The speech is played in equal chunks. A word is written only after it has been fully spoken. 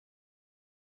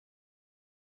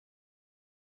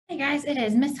Hey guys, it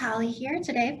is Miss Holly here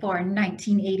today for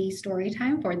 1980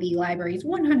 Storytime for the library's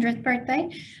 100th birthday.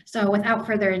 So without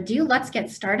further ado, let's get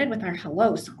started with our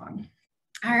hello song.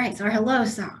 All right, so our hello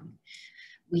song.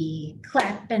 We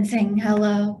clap and sing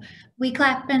hello. We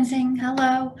clap and sing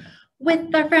hello.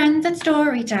 With our friends at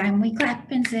Storytime, we clap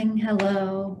and sing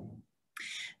hello.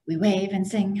 We wave and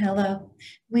sing hello.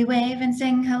 We wave and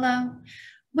sing hello.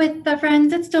 With our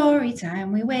friends at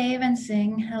Storytime, we wave and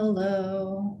sing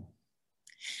hello.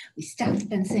 We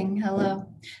stomp and sing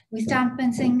hello. We stomp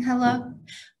and sing hello.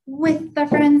 With our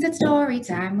friends at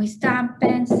Storytime, we stomp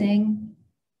and sing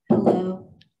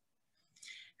hello.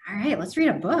 All right, let's read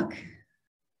a book.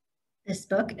 This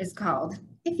book is called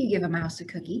If You Give a Mouse a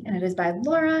Cookie, and it is by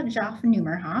Laura Joff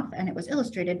Numerhoff, and it was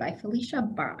illustrated by Felicia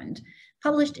Bond,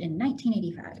 published in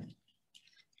 1985.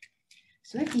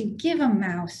 So if you give a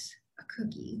mouse a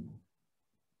cookie,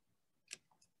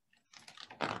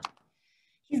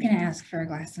 he's going to ask for a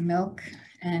glass of milk,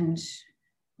 and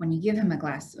when you give him a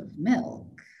glass of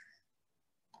milk,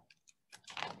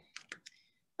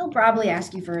 he'll probably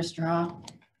ask you for a straw.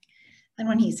 And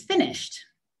when he's finished,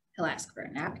 he'll ask for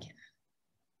a napkin.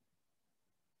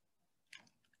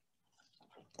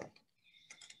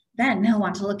 Then he'll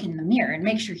want to look in the mirror and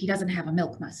make sure he doesn't have a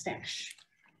milk mustache.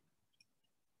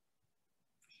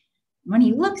 When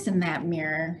he looks in that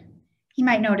mirror, he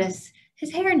might notice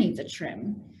his hair needs a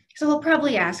trim. So he'll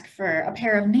probably ask for a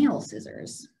pair of nail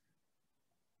scissors.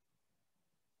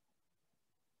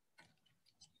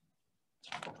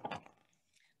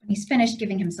 When he's finished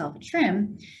giving himself a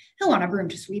trim, he'll want a broom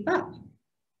to sweep up.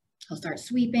 He'll start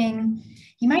sweeping.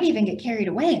 He might even get carried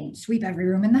away and sweep every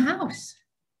room in the house.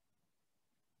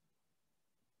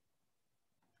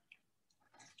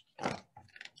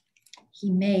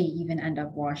 He may even end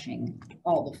up washing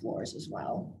all the floors as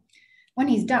well. When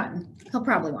he's done, he'll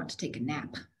probably want to take a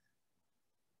nap.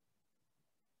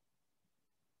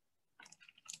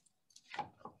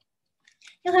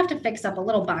 You'll have to fix up a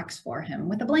little box for him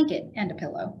with a blanket and a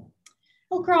pillow.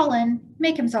 He'll crawl in,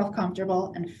 make himself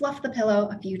comfortable, and fluff the pillow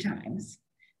a few times.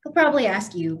 He'll probably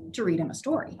ask you to read him a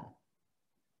story.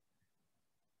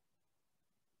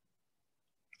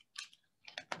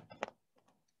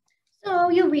 So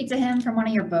you'll read to him from one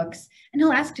of your books, and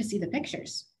he'll ask to see the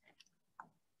pictures.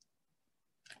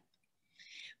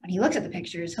 When he looks at the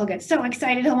pictures, he'll get so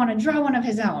excited he'll want to draw one of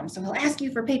his own, so he'll ask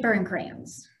you for paper and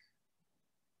crayons.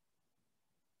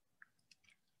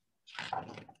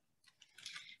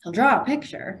 He'll draw a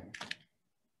picture.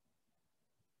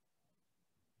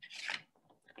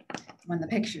 When the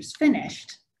picture's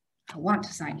finished, he'll want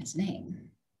to sign his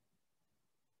name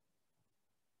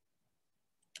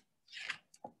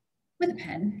with a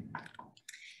pen.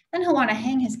 Then he'll want to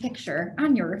hang his picture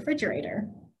on your refrigerator,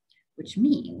 which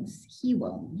means he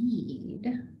will need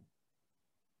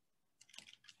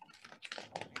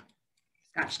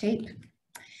Scotch tape.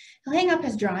 He'll hang up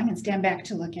his drawing and stand back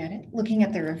to look at it. Looking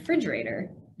at the refrigerator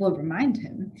will remind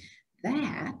him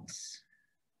that he's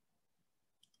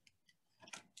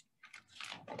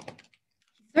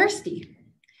thirsty.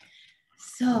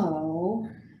 So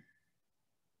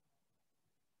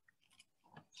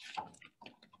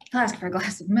he'll ask for a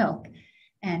glass of milk.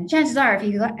 And chances are, if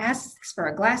he asks for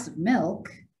a glass of milk,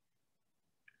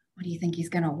 what do you think he's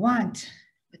going to want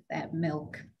with that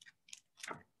milk?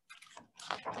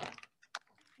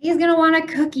 He's going to want a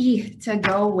cookie to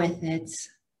go with it.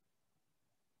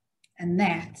 And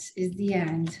that is the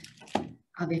end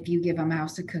of If You Give a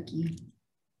Mouse a Cookie.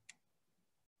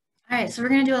 All right, so we're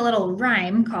going to do a little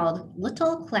rhyme called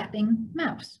Little Clapping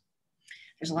Mouse.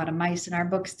 There's a lot of mice in our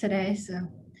books today, so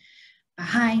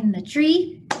behind the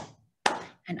tree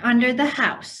and under the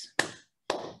house,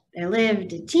 there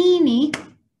lived a teeny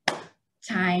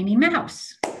tiny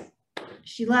mouse.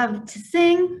 She loved to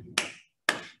sing.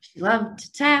 She loved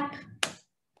to tap.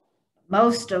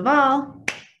 Most of all,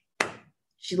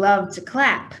 she loved to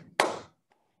clap.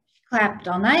 She clapped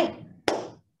all night.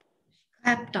 She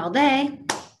clapped all day.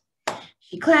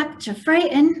 She clapped to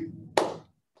frighten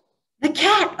the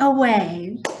cat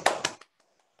away.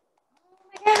 Oh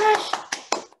my gosh.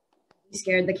 We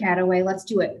scared the cat away. Let's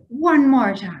do it one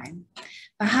more time.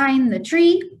 Behind the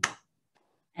tree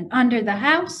and under the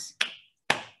house,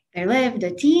 there lived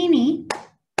a teeny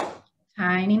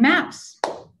tiny mouse.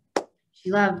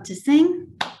 She loved to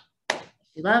sing.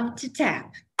 She loved to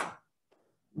tap.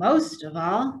 Most of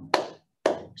all,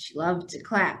 she loved to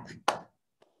clap.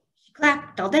 She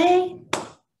clapped all day.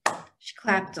 She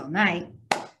clapped all night.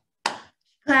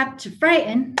 She clapped to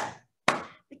frighten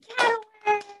the cat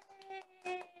away.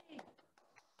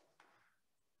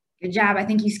 Good job. I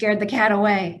think you scared the cat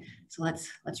away. So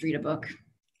let's read a book.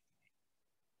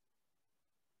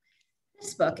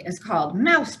 This book is called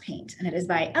Mouse Paint, and it is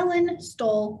by Ellen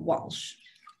Stoll Walsh.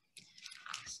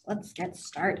 So let's get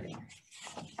started.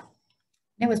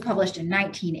 It was published in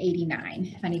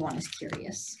 1989, if anyone is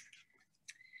curious.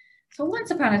 So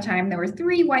once upon a time, there were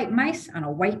 3 white mice on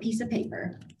a white piece of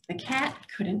paper. The cat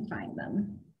couldn't find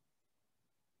them.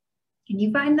 Can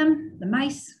you find them, the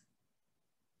mice?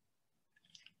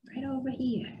 Right over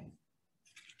here.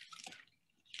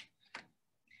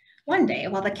 One day,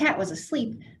 while the cat was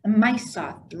asleep, the mice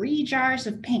saw 3 jars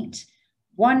of paint,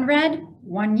 1 red,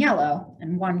 1 yellow,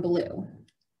 and 1 blue.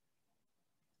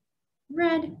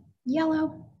 Red,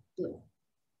 yellow, blue.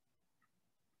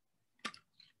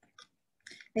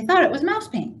 They thought it was mouse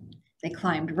paint. They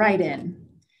climbed right in.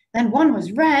 Then 1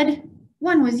 was red,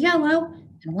 1 was yellow,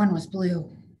 and 1 was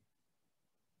blue.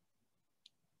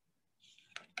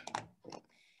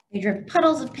 They dripped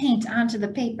puddles of paint onto the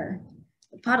paper.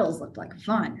 The puddles looked like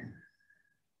fun.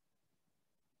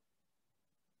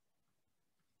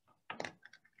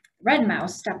 Red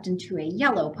Mouse stepped into a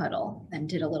yellow puddle, then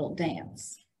did a little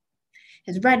dance.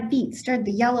 His red feet stirred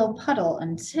the yellow puddle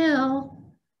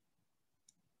until...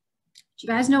 Do you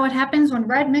guys know what happens when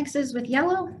red mixes with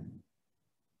yellow?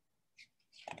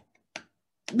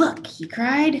 Look, he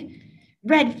cried.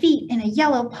 Red feet in a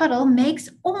yellow puddle makes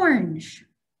orange.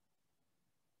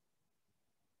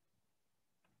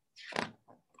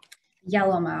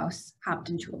 Yellow Mouse hopped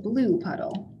into a blue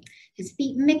puddle. His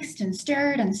feet mixed and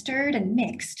stirred and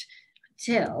mixed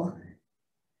until,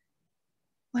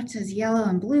 what does yellow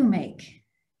and blue make?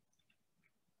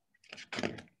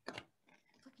 Look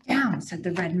down, said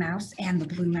the red mouse and the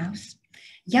blue mouse.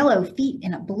 Yellow feet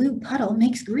in a blue puddle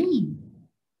makes green.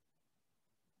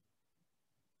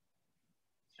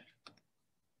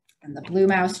 And the blue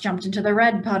mouse jumped into the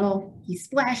red puddle. He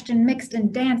splashed and mixed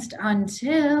and danced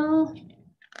until...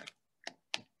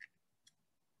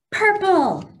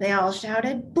 Purple, they all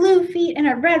shouted. Blue feet in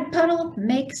a red puddle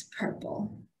makes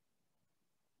purple.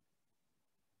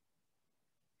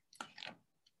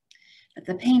 But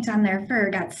the paint on their fur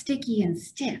got sticky and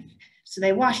stiff, so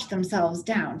they washed themselves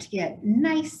down to get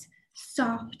nice,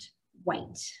 soft,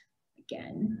 white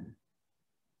again.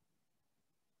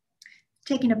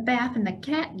 Taking a bath in the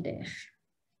cat dish.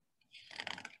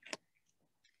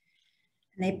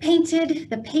 And they painted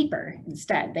the paper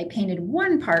instead. They painted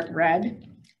 1 part red,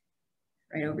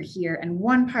 right over here, and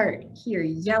 1 part here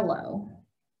yellow,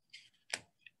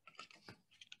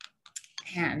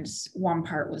 and 1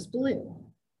 part was blue.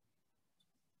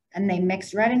 And they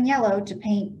mixed red and yellow to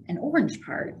paint an orange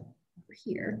part over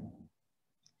here,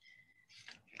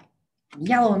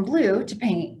 yellow and blue to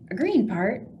paint a green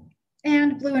part,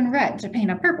 and blue and red to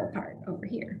paint a purple part over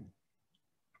here.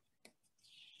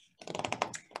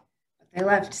 But they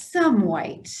left some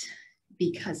white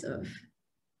because of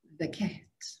the cat.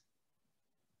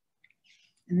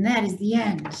 And that is the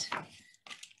end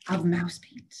of mouse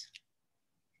paint.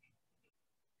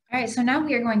 All right, so now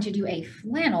we are going to do a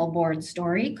flannel board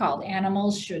story called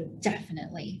Animals Should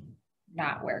Definitely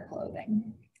Not Wear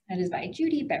Clothing. That is by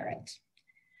Judy Barrett.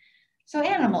 So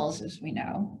animals, as we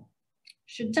know,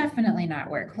 should definitely not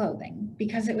wear clothing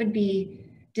because it would be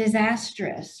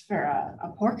disastrous for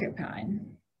a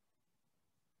porcupine.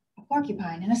 A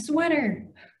porcupine in a sweater.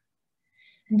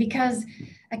 And because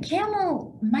a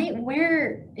camel might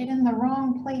wear it in the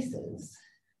wrong places.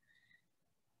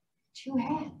 2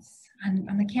 hats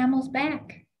on the camel's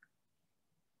back.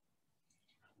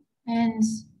 And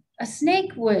a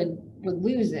snake would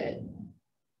lose it.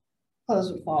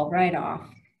 Clothes would fall right off.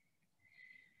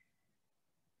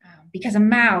 Because a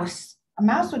mouse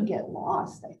would get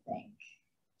lost, I think.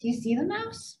 Do you see the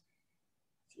mouse?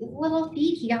 See his little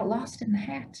feet? He got lost in the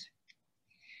hat.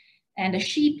 And a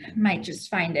sheep might just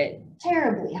find it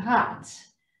terribly hot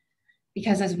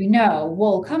because, as we know,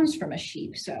 wool comes from a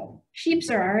sheep, so sheeps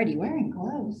are already wearing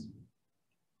clothes.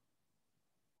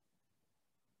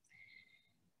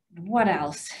 What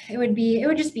else? It would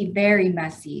just be very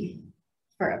messy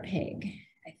for a pig,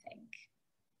 I think.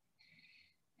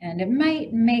 And it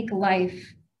might make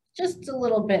life just a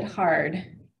little bit hard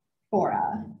for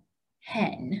a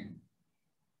hen.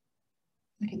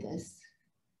 Look at this.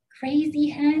 Crazy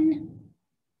hen.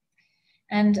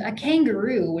 And a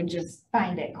kangaroo would just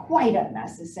find it quite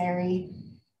unnecessary.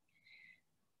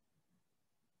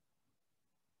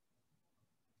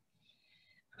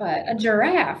 But a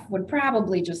giraffe would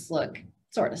probably just look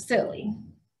sort of silly.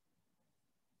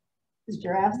 This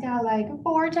giraffe's got like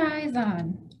 4 ties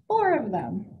on, 4 of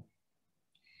them.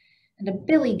 And a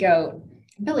billy goat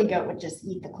would just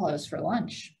eat the clothes for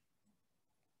lunch.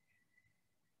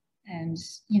 And,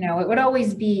 you know, it would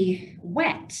always be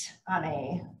wet on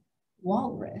a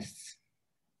walrus.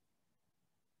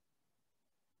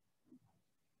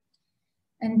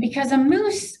 And because a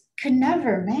moose could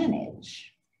never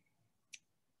manage,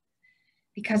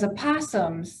 because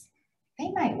opossums,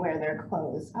 they might wear their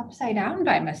clothes upside down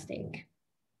by mistake.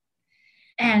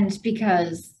 And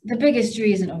because the biggest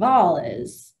reason of all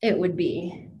is it would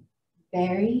be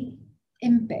very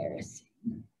embarrassing.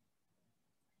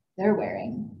 They're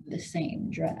wearing the same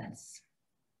dress.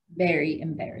 Very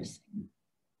embarrassing.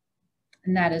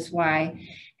 And that is why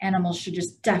animals should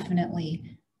just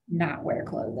definitely not wear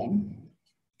clothing.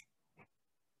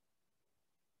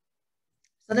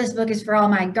 So this book is for all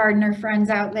my gardener friends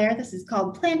out there. This is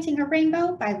called Planting a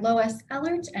Rainbow by Lois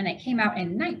Ellert, and it came out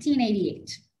in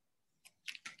 1988.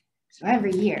 So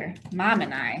every year, Mom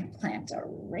and I plant a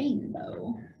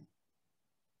rainbow.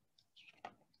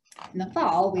 In the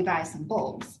fall, we buy some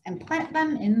bulbs and plant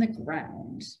them in the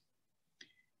ground.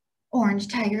 Orange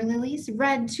tiger lilies,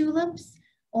 red tulips,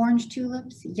 orange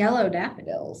tulips, yellow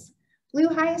daffodils, blue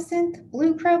hyacinth,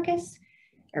 blue crocus,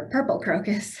 or purple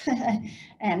crocus,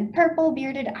 and purple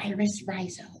bearded iris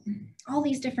rhizome. All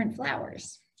these different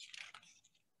flowers.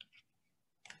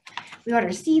 We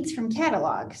order seeds from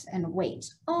catalogs and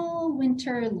wait all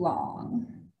winter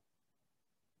long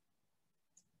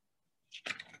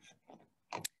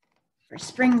for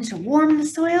spring to warm the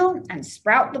soil and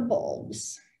sprout the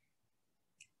bulbs.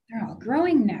 They're all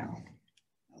growing now,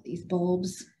 all these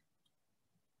bulbs.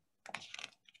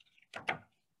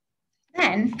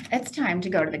 Then it's time to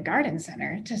go to the garden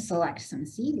center to select some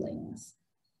seedlings.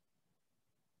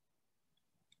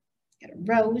 Got a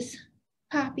rose,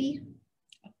 poppy,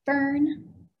 a fern.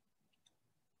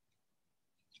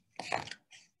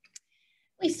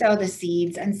 We sow the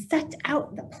seeds and set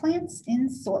out the plants in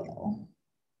soil.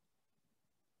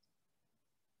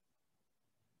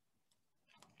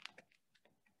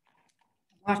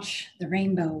 Watch the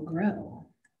rainbow grow.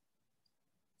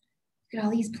 Look at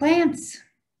all these plants.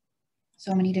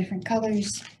 So many different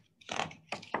colors.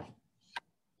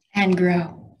 And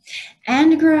grow.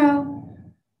 And grow.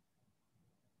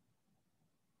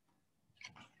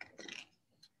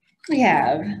 We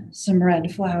have some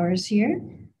red flowers here.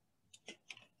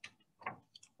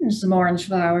 And some orange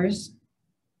flowers.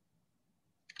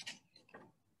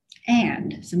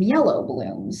 And some yellow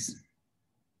blooms.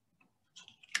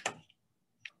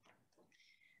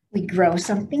 We grow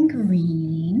something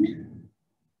green.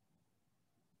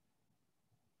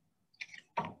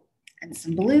 And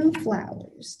some blue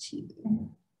flowers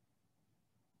too.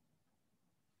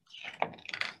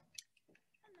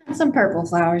 And some purple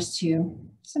flowers too,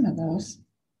 some of those.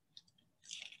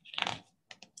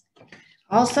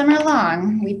 All summer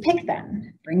long, we pick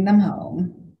them, bring them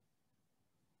home.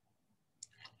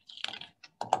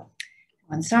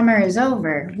 When summer is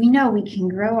over, we know we can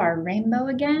grow our rainbow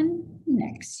again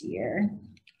next year.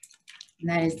 And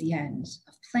that is the end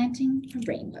of planting a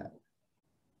rainbow.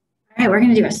 All right, we're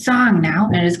going to do a song now,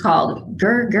 and it is called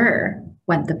Gur Gur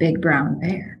Went the Big Brown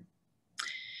Bear.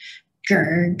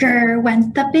 Gur Gur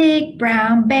went the big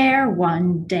brown bear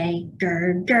one day.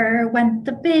 Gur Gur went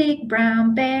the big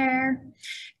brown bear.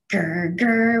 Gur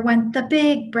Gur went the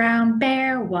big brown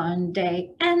bear one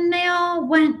day, and they all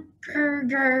went gur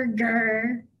gur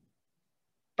gur.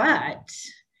 But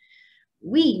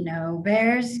we know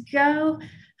bears go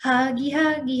huggy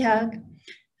huggy hug,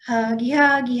 huggy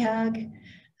huggy hug,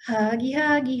 huggy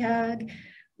huggy hug.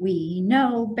 We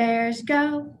know bears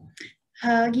go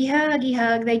huggy huggy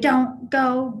hug. They don't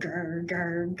go gur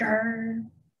gur gur.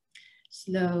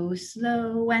 Slow,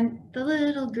 slow went the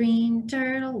little green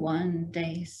turtle one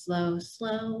day. Slow,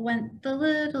 slow went the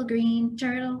little green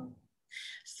turtle.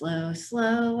 Slow,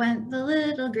 slow went the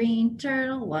little green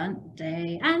turtle one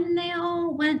day, and they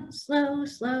all went slow,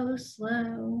 slow,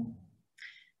 slow.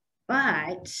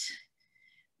 But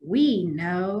we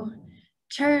know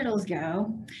turtles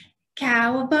go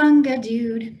cowabunga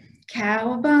dude,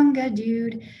 cowabunga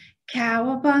dude,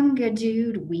 cowabunga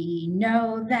dude. We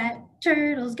know that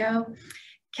turtles go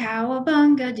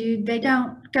cowabunga dude. They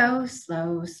don't go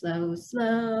slow, slow,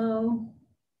 slow.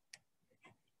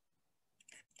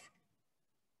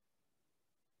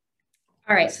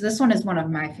 All right, so this one is one of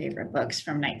my favorite books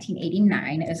from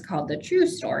 1989. It is called The True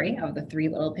Story of the Three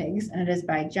Little Pigs, and it is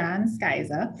by John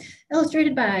Sciezza,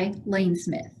 illustrated by Lane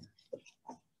Smith.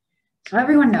 So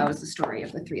everyone knows the story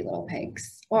of the Three Little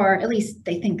Pigs, or at least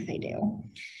they think they do.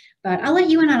 But I'll let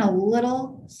you in on a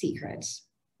little secret.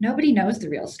 Nobody knows the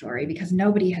real story because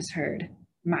nobody has heard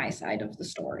my side of the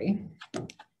story.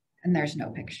 And there's no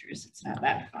pictures. It's not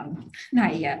that fun.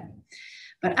 Not yet.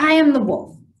 But I am the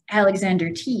wolf. Alexander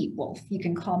T. Wolf. You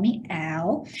can call me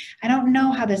Al. I don't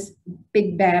know how this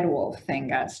big bad wolf thing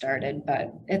got started,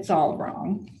 but it's all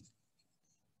wrong.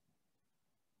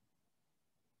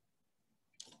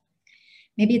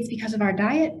 Maybe it's because of our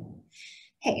diet.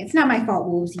 Hey, it's not my fault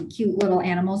wolves eat cute little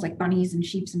animals like bunnies and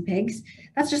sheep and pigs.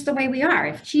 That's just the way we are.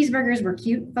 If cheeseburgers were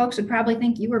cute, folks would probably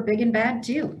think you were big and bad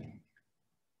too.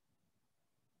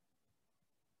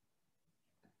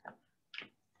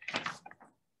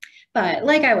 But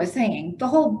like I was saying, the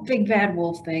whole big bad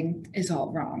wolf thing is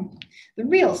all wrong. The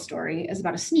real story is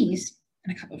about a sneeze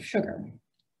and a cup of sugar.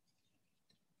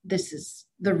 This is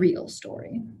the real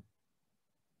story.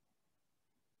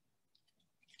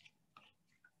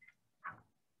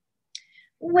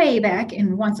 Way back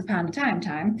in Once Upon a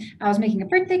Time, I was making a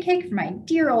birthday cake for my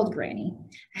dear old granny.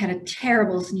 I had a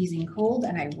terrible sneezing cold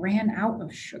and I ran out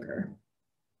of sugar.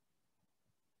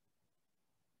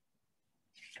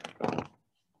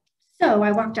 So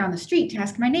I walked down the street to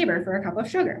ask my neighbor for a cup of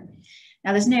sugar.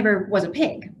 Now, this neighbor was a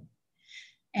pig,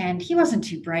 and he wasn't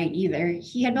too bright either.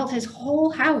 He had built his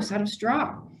whole house out of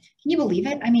straw. Can you believe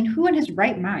it? I mean, who in his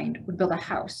right mind would build a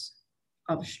house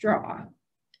of straw?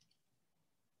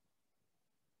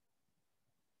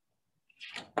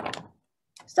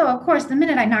 So, of course, the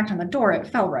minute I knocked on the door, it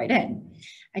fell right in.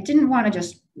 I didn't want to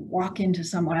just walk into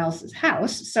someone else's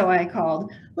house, so I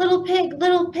called, little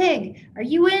pig, are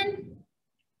you in?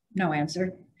 No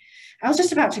answer. I was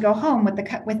just about to go home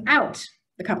without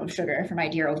the cup of sugar for my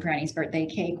dear old granny's birthday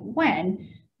cake when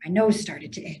my nose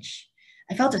started to itch.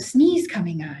 I felt a sneeze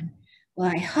coming on. Well,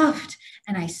 I huffed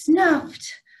and I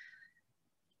snuffed.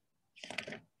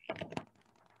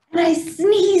 And I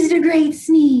sneezed a great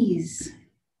sneeze.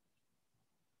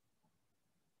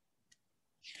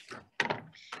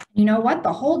 You know what?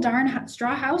 The whole darn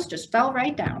straw house just fell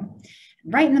right down.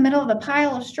 Right in the middle of the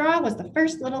pile of straw was the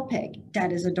first little pig,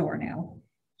 dead as a doornail.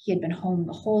 He had been home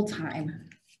the whole time.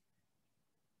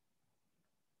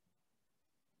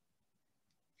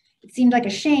 It seemed like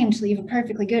a shame to leave a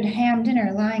perfectly good ham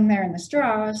dinner lying there in the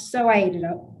straw, so I ate it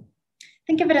up.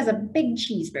 Think of it as a big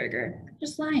cheeseburger,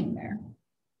 just lying there.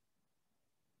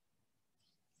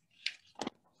 I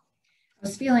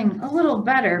was feeling a little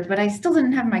better, but I still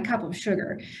didn't have my cup of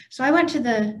sugar, so I went to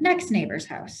the next neighbor's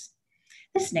house.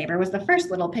 This neighbor was the first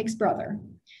little pig's brother.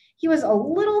 He was a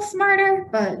little smarter,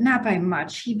 but not by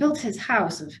much. He built his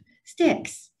house of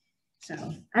sticks.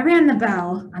 So I rang the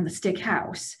bell on the stick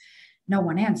house. No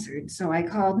one answered, so I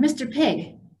called, Mr.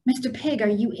 Pig. Mr. Pig, are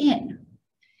you in?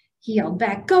 He yelled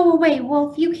back, go away,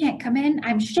 wolf, you can't come in.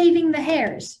 I'm shaving the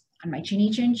hairs on my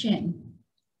chinny chin chin.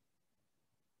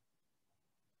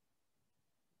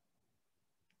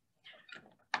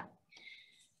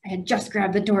 I had just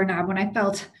grabbed the doorknob when I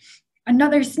felt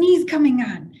another sneeze coming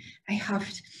on. I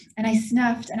huffed and I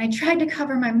snuffed and I tried to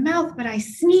cover my mouth, but I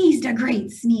sneezed a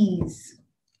great sneeze.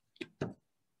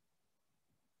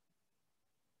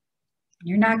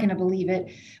 You're not going to believe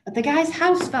it, but the guy's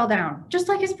house fell down, just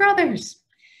like his brother's.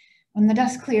 When the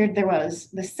dust cleared, there was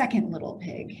the second little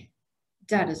pig,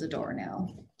 dead as a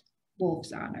doornail,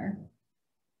 wolf's honor.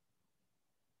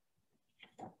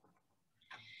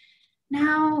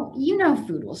 Now, you know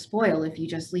food will spoil if you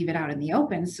just leave it out in the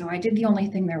open, so I did the only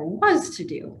thing there was to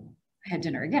do. I had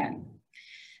dinner again.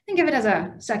 Think of it as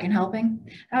a second helping.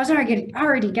 I was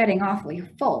already getting awfully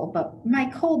full, but my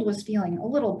cold was feeling a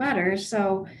little better,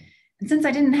 and since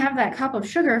I didn't have that cup of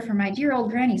sugar for my dear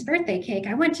old granny's birthday cake,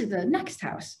 I went to the next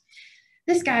house.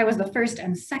 This guy was the first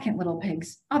and second little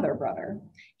pig's other brother.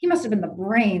 He must have been the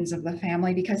brains of the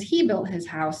family because he built his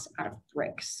house out of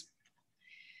bricks.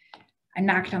 I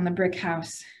knocked on the brick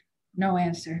house. No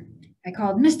answer. I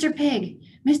called, Mr.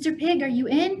 Pig, are you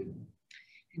in?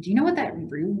 And do you know what that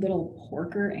rude little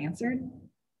porker answered?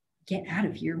 Get out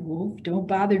of here, wolf. Don't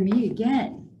bother me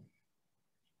again.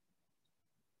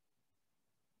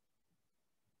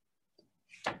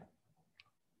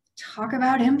 Talk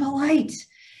about impolite.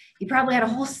 He probably had a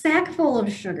whole sack full of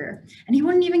sugar, and he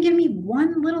wouldn't even give me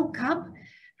one little cup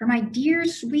for my dear,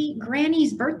 sweet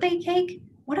granny's birthday cake.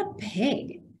 What a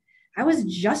pig. I was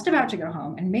just about to go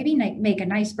home and maybe make a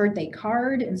nice birthday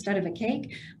card instead of a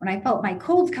cake when I felt my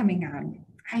cold coming on.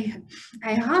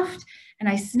 I huffed and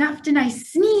I snuffed and I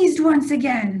sneezed once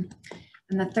again.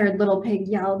 And the third little pig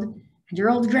yelled, and your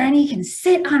old granny can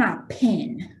sit on a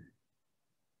pin.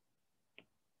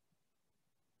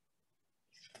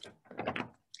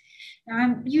 Now,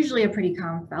 I'm usually a pretty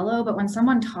calm fellow, but when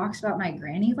someone talks about my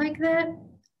granny like that,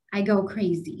 I go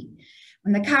crazy.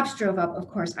 When the cops drove up, of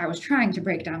course, I was trying to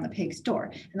break down the pig's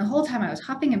door, and the whole time I was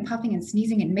huffing and puffing and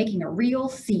sneezing and making a real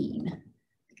scene,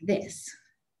 like this.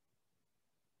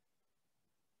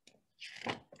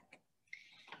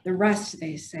 The rest,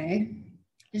 they say,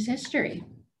 is history.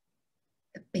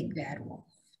 The big bad wolf.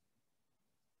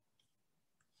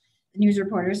 The news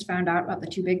reporters found out about the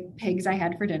 2 big pigs I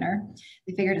had for dinner.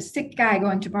 They figured a sick guy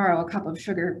going to borrow a cup of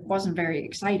sugar wasn't very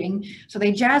exciting, so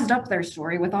they jazzed up their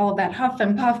story with all of that huff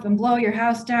and puff and blow your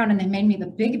house down, and they made me the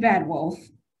big bad wolf.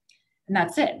 And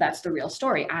that's it. That's the real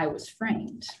story. I was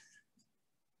framed.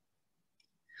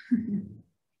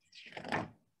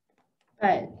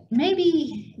 But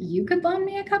maybe you could loan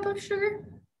me a cup of sugar?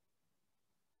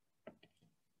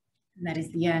 And that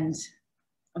is the end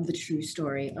of the true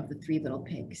story of the 3 little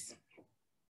pigs.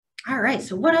 All right,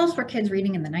 so what else were kids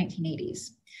reading in the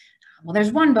 1980s? Well,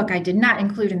 there's one book I did not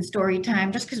include in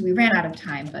Storytime just because we ran out of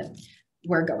time, but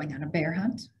We're Going on a Bear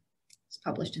Hunt. It's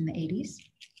published in the 80s.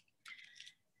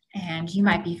 And you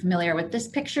might be familiar with this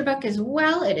picture book as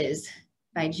well. It is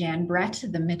by Jan Brett,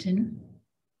 The Mitten.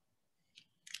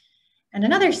 And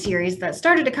another series that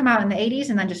started to come out in the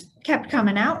 80s and then just kept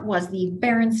coming out was the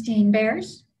Berenstain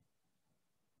Bears.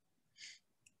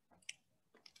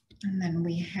 And then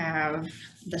we have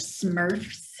the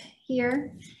Smurfs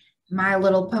here, My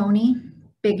Little Pony,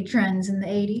 big trends in the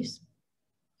 80s.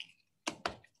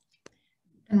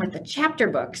 And with the chapter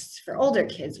books for older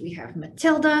kids, we have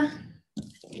Matilda,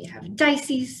 we have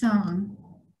Dicey's Song,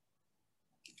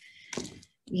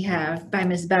 we have, by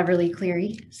Miss Beverly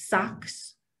Cleary,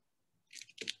 Socks.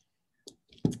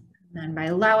 And then by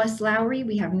Lois Lowry,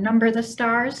 we have Number the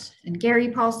Stars, and Gary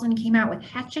Paulson came out with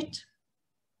Hatchet.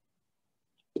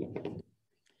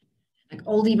 Like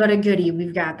oldie but a goodie,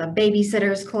 we've got the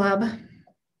Babysitter's Club,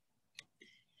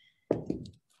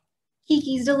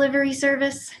 Kiki's Delivery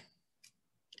Service,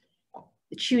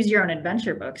 the Choose Your Own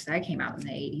Adventure books that came out in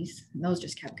the 80s, and those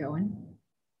just kept going.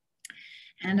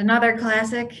 And another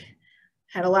classic,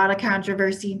 had a lot of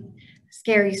controversy,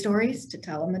 Scary Stories to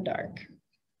Tell in the Dark.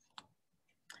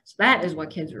 So that is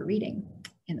what kids were reading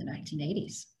in the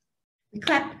 1980s. We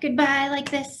clap goodbye like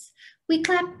this. We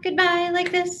clap goodbye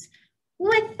like this.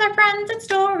 With our friends at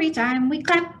Storytime, we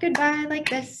clap goodbye like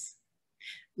this.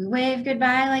 We wave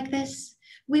goodbye like this.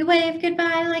 We wave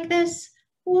goodbye like this.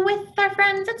 With our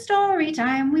friends at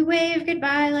Storytime, we wave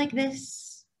goodbye like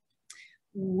this.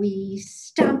 We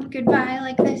stomp goodbye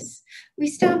like this. We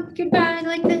stomp goodbye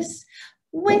like this.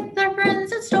 With our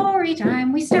friends at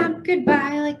Storytime, we stomp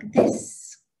goodbye like this.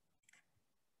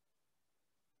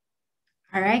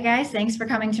 All right, guys, thanks for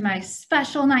coming to my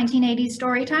special 1980s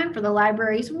story time for the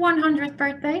library's 100th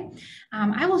birthday.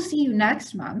 I will see you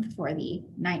next month for the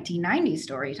 1990s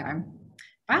story time.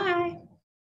 Bye.